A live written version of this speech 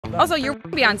Also, you're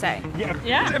Beyoncé.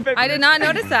 Yeah. I did not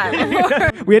notice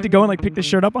that. We had to go and like pick the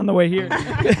shirt up on the way here.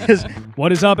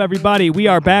 What is up, everybody? We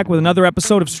are back with another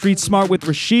episode of Street Smart with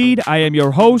Rashid. I am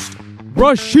your host,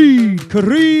 Rashid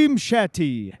Kareem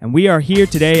Shetty, and we are here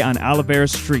today on Olvera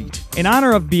Street. In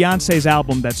honor of Beyonce's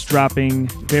album that's dropping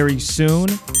very soon,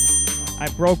 I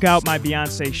broke out my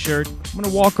Beyonce shirt. I'm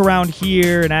gonna walk around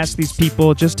here and ask these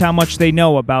people just how much they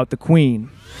know about the Queen.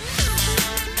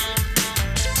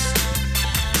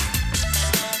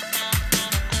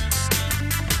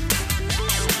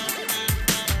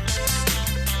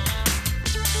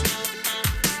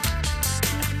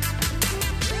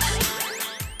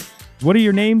 What are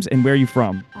your names and where are you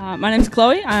from? My name's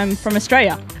Chloe. I'm from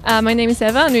Australia. My name is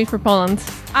Eva and we're from Poland.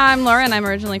 I'm Laura and I'm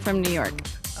originally from New York.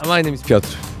 My name is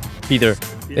Piotr. Peter,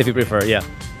 if you prefer, yeah.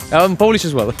 I'm Polish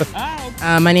as well.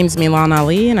 My name's Milan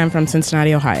Ali and I'm from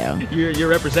Cincinnati, Ohio. You're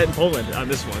representing Poland on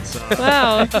this one, so...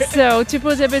 Wow, so to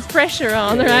put a bit pressure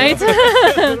on, right? A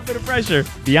little bit of pressure.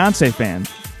 Beyonce fan.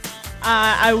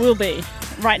 I will be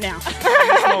right now.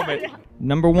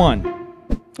 Number one.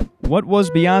 What was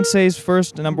Beyonce's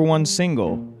first number one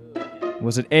single?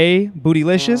 Was it A,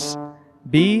 Bootylicious,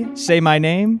 B, Say My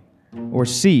Name, or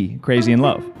C, Crazy in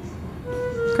Love?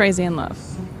 Crazy in Love.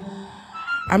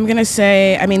 I'm gonna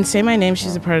say, Say My Name.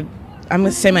 She's a part. I'm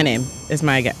gonna say My Name is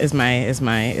my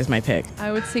pick.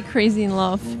 I would say Crazy in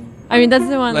Love. I mean, that's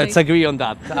the one. Let's agree on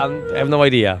that. I have no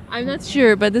idea. I'm not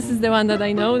sure, but this is the one that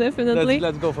I know definitely.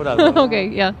 Let's go for that one. Okay,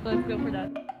 yeah, let's go for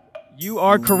that. You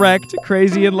are correct.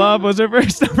 Crazy in Love was her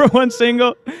first number one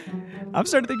single. I'm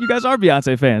starting to think you guys are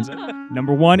Beyonce fans.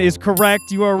 Number one is correct.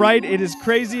 You are right. It is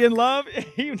Crazy in Love.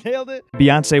 You nailed it.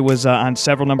 Beyonce was on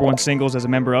several number one singles as a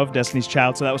member of Destiny's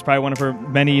Child, so that was probably one of her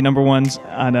many number ones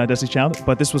on Destiny's Child.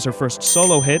 But this was her first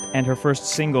solo hit and her first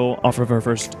single off of her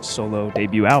first solo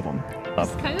debut album. I was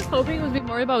kind of hoping it would be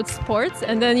more about sports,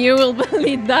 and then you will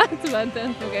lead that, but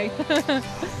then, okay.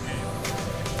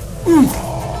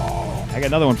 I got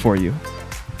another one for you.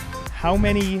 How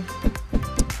many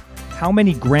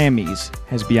Grammys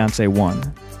has Beyonce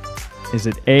won? Is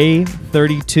it A,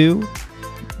 32,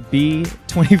 B,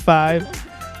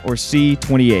 25, or C,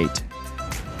 28?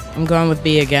 I'm going with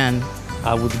B again.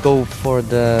 I would go for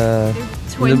the...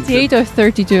 28 or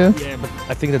 32? Yeah, but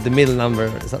I think that the middle number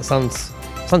sounds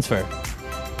fair.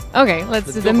 Okay,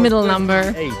 let's do the middle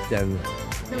number. 8 then.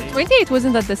 No, 28,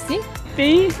 wasn't that the C?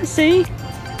 B, C.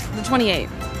 The 28.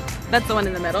 That's the one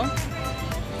in the middle.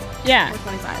 Yeah. Or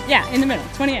 25. Yeah, in the middle.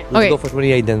 28. Let's Okay. go for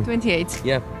 28 then. 28.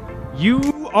 Yeah.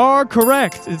 You are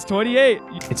correct. It's 28.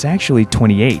 It's actually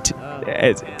 28.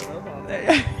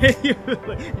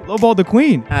 Lowball the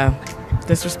Queen.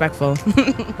 Disrespectful.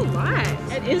 Why?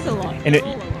 It is a lot. And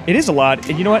it is a lot.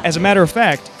 And you know what? As a matter of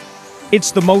fact,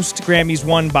 it's the most Grammys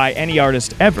won by any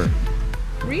artist ever.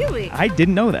 Really? I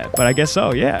didn't know that, but I guess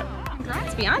so, yeah.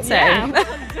 Congrats, Beyonce.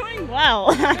 Yeah. Doing well.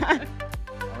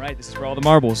 All right, this is for all the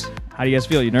marbles. How do you guys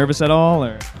feel? You nervous at all?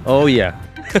 Or? Oh yeah.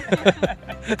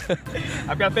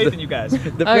 I've got faith in you guys.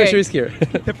 The pressure is here.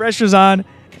 The pressure's on.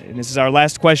 And this is our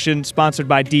last question, sponsored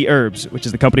by Dherbs, which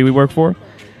is the company we work for.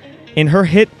 In her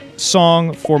hit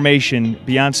song Formation,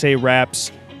 Beyonce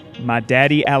raps, "My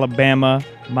daddy Alabama,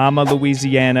 mama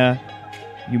Louisiana.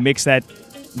 You mix that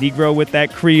Negro with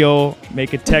that Creole,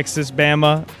 make it Texas,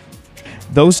 Bama."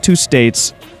 Those two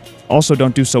states also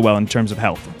don't do so well in terms of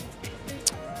health.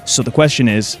 So the question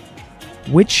is,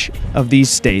 which of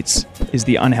these states is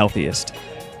the unhealthiest?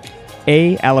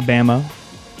 A, Alabama,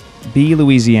 B,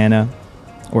 Louisiana,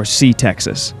 or C,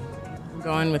 Texas? I'm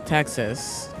going with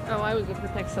Texas. Oh, I would go for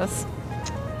Texas.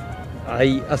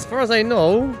 As far as I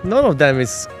know, none of them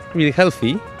is really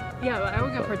healthy. Yeah, but I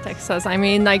would go for Texas. I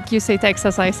mean, like you say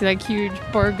Texas, I see like huge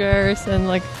burgers and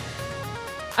like...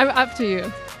 I'm up to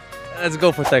you. Let's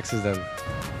go for Texas then.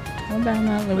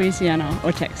 Alabama, Louisiana,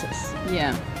 or Texas.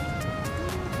 Yeah.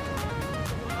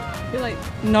 I feel like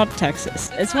not Texas.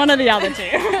 It's one of the other two.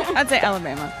 I'd say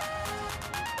Alabama.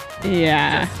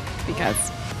 Yeah.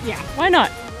 Because. Yeah. Why not?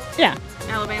 Yeah.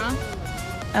 Alabama?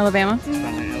 Alabama?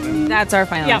 That's our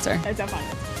final answer. It's our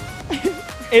final.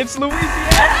 It's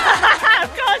Louisiana!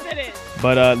 Of course it is.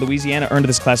 But Louisiana earned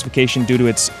this classification due to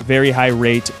its very high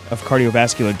rate of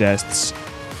cardiovascular deaths,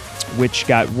 which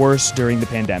got worse during the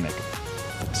pandemic.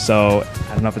 So,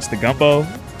 I don't know if it's the gumbo.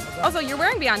 Also, you're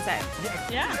wearing Beyonce.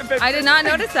 Yeah. I did not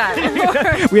notice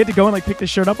that. We had to go and like pick the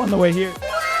shirt up on the way here.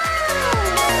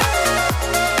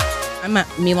 I'm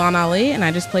Milan Ali and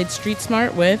I just played Street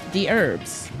Smart with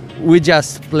Dherbs. We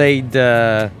just played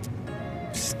the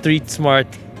Street Smart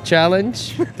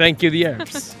Challenge. Thank you,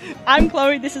 Dherbs. I'm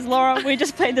Chloe, this is Laura. We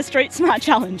just played the Street Smart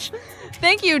Challenge.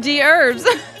 Thank you, Dherbs.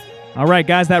 All right,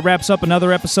 guys, that wraps up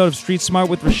another episode of Street Smart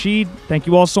with Rashid. Thank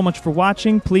you all so much for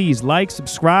watching. Please like,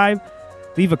 subscribe,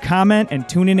 leave a comment, and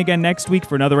tune in again next week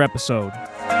for another episode.